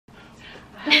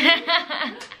Hey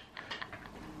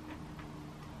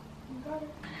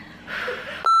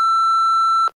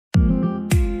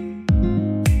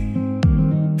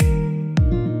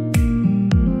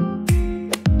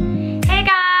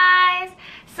guys!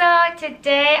 So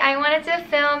today I wanted to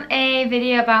film a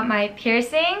video about my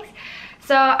piercings.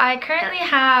 So I currently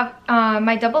have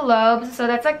my double lobes, so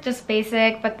that's like just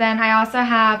basic, but then I also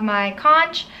have my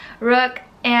Conch, Rook,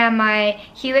 and my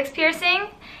Helix piercing.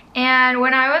 And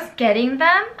when I was getting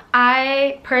them,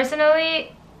 I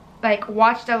personally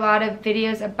watched a lot of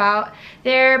videos about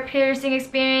their piercing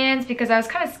experience because I was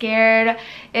kind of scared.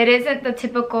 It isn't the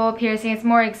typical piercing, it's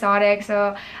more exotic.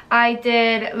 So I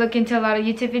did look into a lot of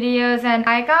YouTube videos and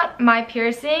I got my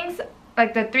piercings,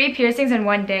 like the 3 piercings in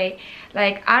one day.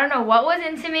 Like, I don't know what was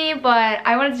into me, but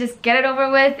I wanted to just get it over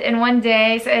with in one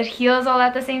day so it heals all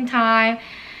at the same time.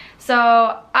 So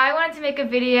I wanted to make a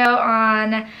video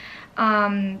on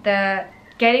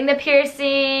getting the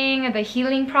piercing, the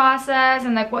healing process,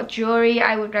 and like what jewelry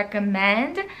I would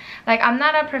recommend. Like, I'm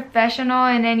not a professional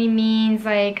in any means,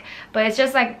 but it's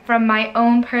just like from my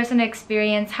own personal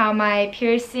experience how my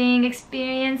piercing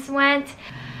experience went.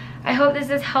 I hope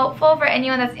this is helpful for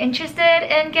anyone that's interested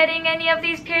in getting any of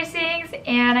these piercings,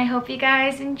 and I hope you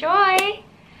guys enjoy.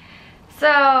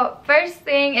 So first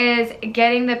thing is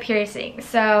getting the piercing.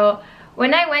 So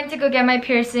when I went to go get my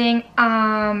piercing,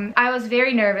 I was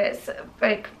very nervous.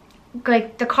 Like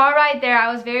the car ride there,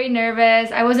 I was very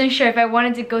nervous. I wasn't sure if I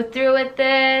wanted to go through with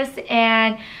this.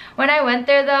 And when I went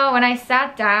there though, when I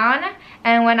sat down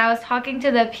and when I was talking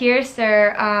to the piercer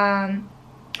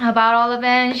about all of it,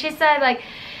 and she said like,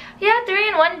 yeah, 3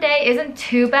 in one day isn't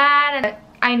too bad.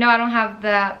 I know I don't have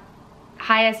the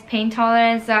highest pain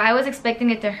tolerance, so I was expecting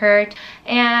it to hurt.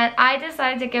 And I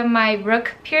decided to get my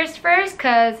Rook pierced first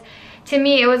because to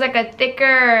me it was like a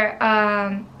thicker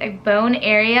like bone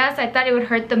area, so I thought it would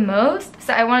hurt the most.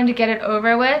 So I wanted to get it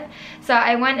over with. So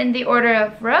I went in the order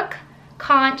of Rook,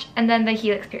 Conch, and then the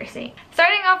Helix piercing.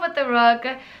 Starting off with the Rook,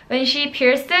 when she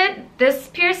pierced it, this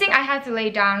piercing I had to lay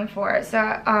down for. So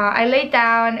I laid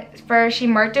down first. She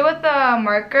marked it with a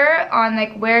marker on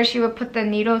like where she would put the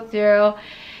needle through.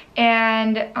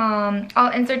 And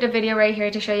I'll insert the video right here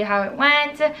to show you how it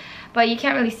went, but you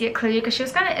can't really see it clearly because she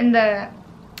was kind of in the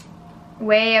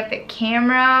way of the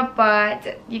camera,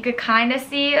 but you could kind of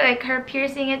see like her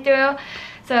piercing it through.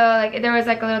 So like there was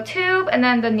like a little tube and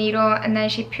then the needle, and then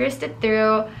she pierced it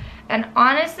through. And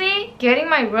honestly, getting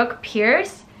my Rook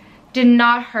pierced did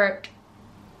not hurt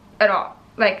at all.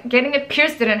 Like, getting it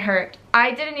pierced didn't hurt.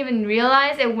 I didn't even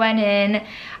realize it went in.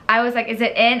 I was like, is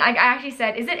it in? I actually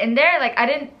said, is it in there? Like, I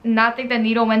did not think the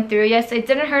needle went through yet, so it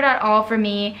didn't hurt at all for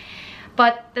me.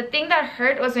 But the thing that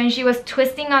hurt was when she was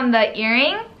twisting on the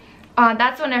earring.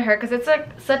 That's when it hurt, because it's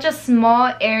like such a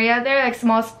small area there, like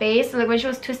small space. So like when she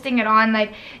was twisting it on,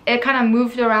 like it kind of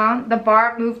moved around. The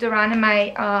barb moved around in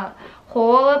my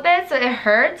hole a bit, so it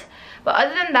hurt. But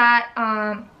other than that,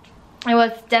 it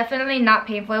was definitely not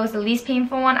painful. It was the least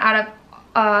painful one out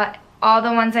of all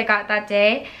the ones I got that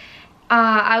day.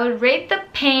 I would rate the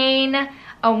pain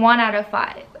a 1 out of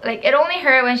 5. Like, it only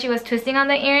hurt when she was twisting on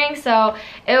the earring, so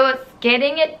it was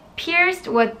getting it pierced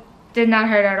did not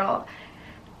hurt at all.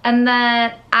 And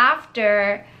then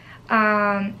after,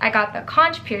 I got the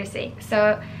Conch piercing.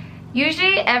 So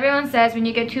usually everyone says when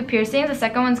you get 2 piercings, the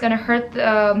second one's gonna hurt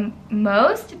the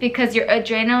most because your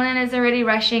adrenaline is already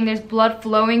rushing, there's blood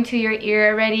flowing to your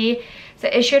ear already. So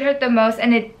it should hurt the most,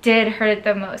 and it did hurt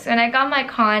the most. When I got my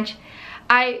Conch,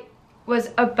 I was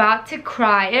about to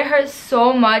cry. It hurt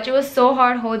so much. It was so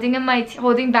hard holding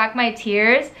back my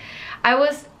tears. I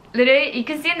was literally, you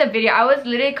can see in the video, I was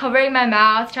literally covering my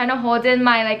mouth, trying to hold in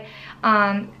my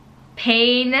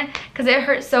pain because it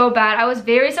hurt so bad. I was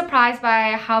very surprised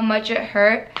by how much it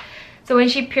hurt. So when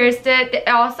she pierced it, it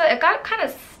got kind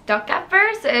of stuck at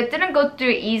first. It didn't go through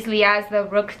easily as the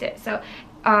Rook did. So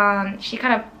she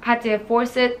kind of had to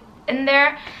force it in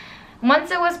there. Once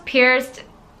it was pierced,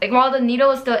 like while the needle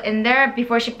was still in there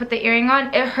before she put the earring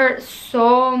on, it hurt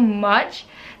so much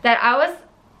that I was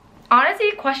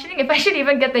honestly questioning if I should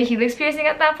even get the Helix piercing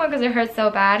at that point because it hurt so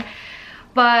bad.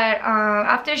 But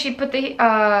after she put the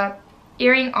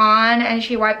earring on and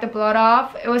she wiped the blood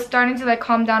off, it was starting to like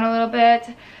calm down a little bit.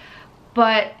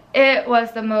 But it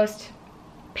was the most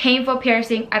painful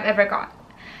piercing I've ever got.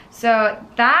 So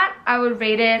that, I would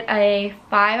rate it a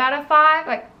 5 out of 5.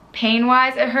 Like, pain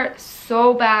wise, it hurt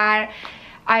so bad.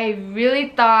 I really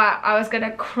thought I was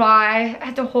gonna cry. I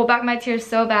had to hold back my tears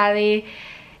so badly,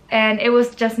 and it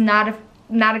was just not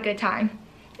a good time.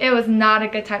 It was not a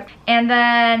good time. And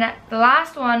then the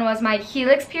last one was my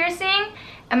Helix piercing.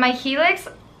 And my Helix,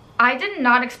 I did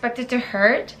not expect it to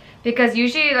hurt because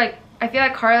usually like I feel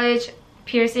like cartilage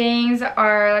piercings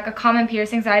are like a common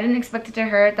piercing, so I didn't expect it to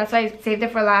hurt. That's why I saved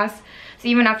it for last. So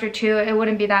even after 2, it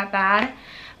wouldn't be that bad.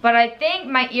 But I think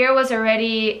my ear was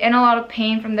already in a lot of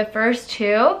pain from the first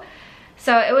 2.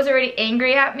 So it was already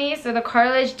angry at me. So the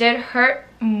cartilage did hurt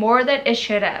more than it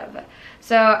should have.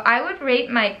 So I would rate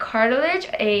my cartilage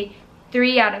a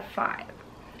 3 out of 5.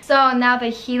 So now the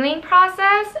healing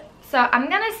process. So I'm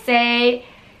gonna say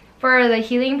for the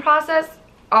healing process,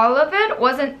 all of it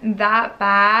wasn't that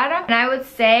bad. And I would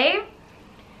say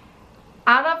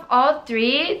out of all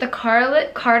 3, the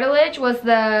cartilage was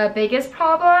the biggest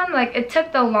problem. Like it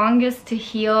took the longest to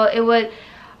heal. It would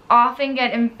often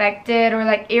get infected or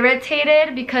like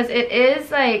irritated because it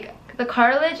is like the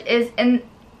cartilage is in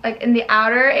the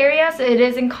outer area, so it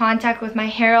is in contact with my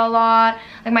hair a lot.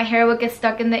 Like my hair would get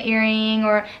stuck in the earring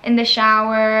or in the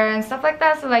shower and stuff like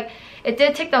that. So like it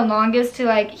did take the longest to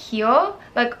like heal.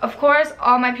 Like of course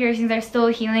all my piercings are still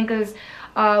healing because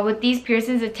with these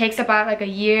piercings it takes about like a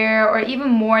year or even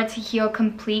more to heal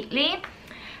completely.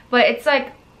 But it's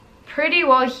like pretty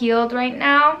well healed right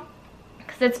now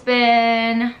because it's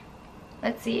been,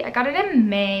 let's see, I got it in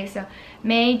May. So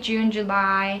May, June,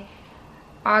 July,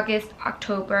 August,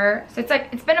 October. So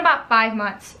it's been about 5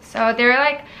 months. So they're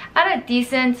like at a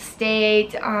decent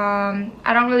state.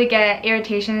 I don't really get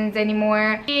irritations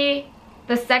anymore.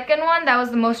 The second one that was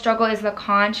the most struggle is the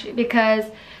conch, because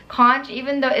conch,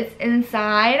 even though it's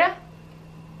inside,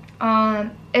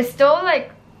 it's still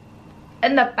like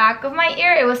in the back of my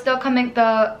ear. It was still coming,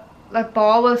 the like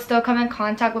ball will still come in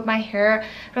contact with my hair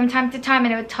from time to time,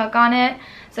 and it would tug on it,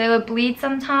 so it would bleed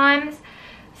sometimes.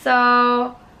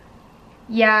 So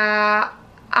yeah,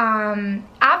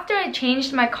 after I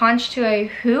changed my conch to a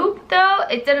hoop though,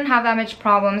 it didn't have that much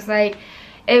problems. Like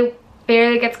it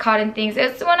barely gets caught in things.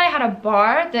 It's when I had a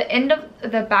bar, the end of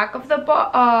the back of the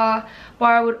bar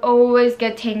would always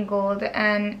get tangled,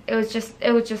 and it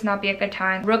would just not be a good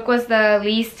time. Rook was the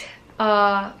least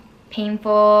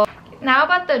painful. Now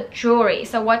about the jewelry.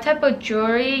 So what type of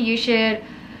jewelry you should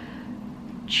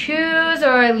choose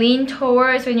or lean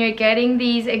towards when you're getting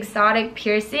these exotic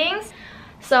piercings.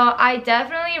 So I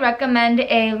definitely recommend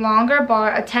a longer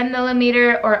bar, a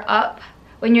 10mm or up,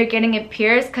 when you're getting it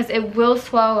pierced, because it will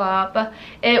swell up.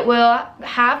 It will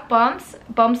have bumps.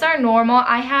 Bumps are normal.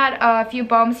 I had a few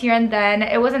bumps here and then.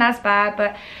 It wasn't as bad,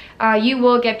 but you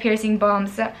will get piercing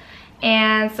bumps.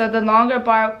 And so the longer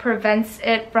bar prevents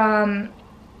it from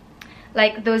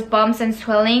like those bumps and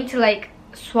swelling to like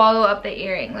swallow up the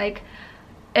earring. Like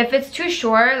if it's too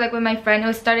short, like with my friend,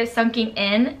 it started sinking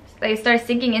in. Like it started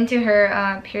sinking into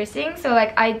her piercing. So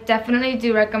like I definitely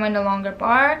do recommend a longer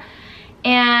bar.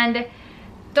 And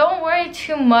don't worry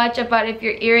too much about if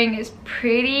your earring is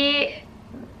pretty,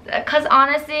 because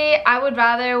honestly I would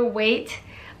rather wait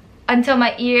until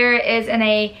my ear is in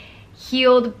a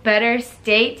healed, better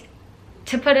state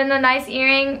to put in a nice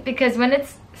earring, because when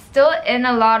it's still in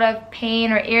a lot of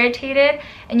pain or irritated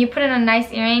and you put in a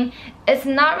nice earring, it's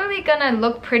not really gonna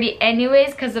look pretty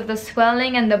anyways because of the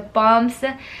swelling and the bumps.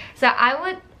 So I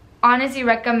would honestly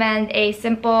recommend a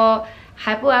simple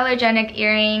hypoallergenic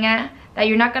earring that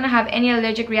you're not gonna have any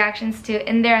allergic reactions to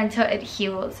in there until it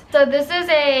heals. So this is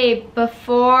a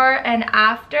before and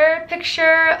after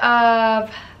picture of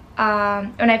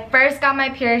when I first got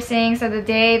my piercing. So the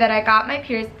day that I got my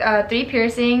 3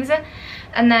 piercings,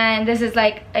 and then this is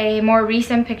like a more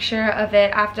recent picture of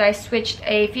it after I switched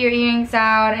a few earrings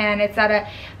out and it's at a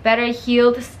better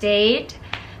healed state.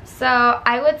 So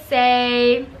I would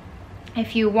say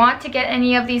if you want to get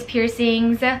any of these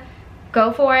piercings,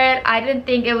 go for it. I didn't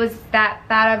think it was that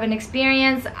bad of an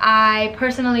experience. I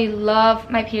personally love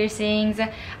my piercings.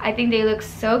 I think they look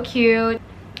so cute.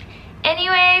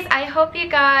 Anyways, I hope you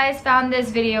guys found this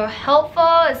video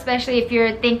helpful, especially if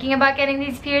you're thinking about getting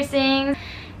these piercings.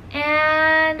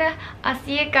 And I'll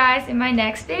see you guys in my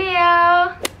next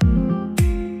video.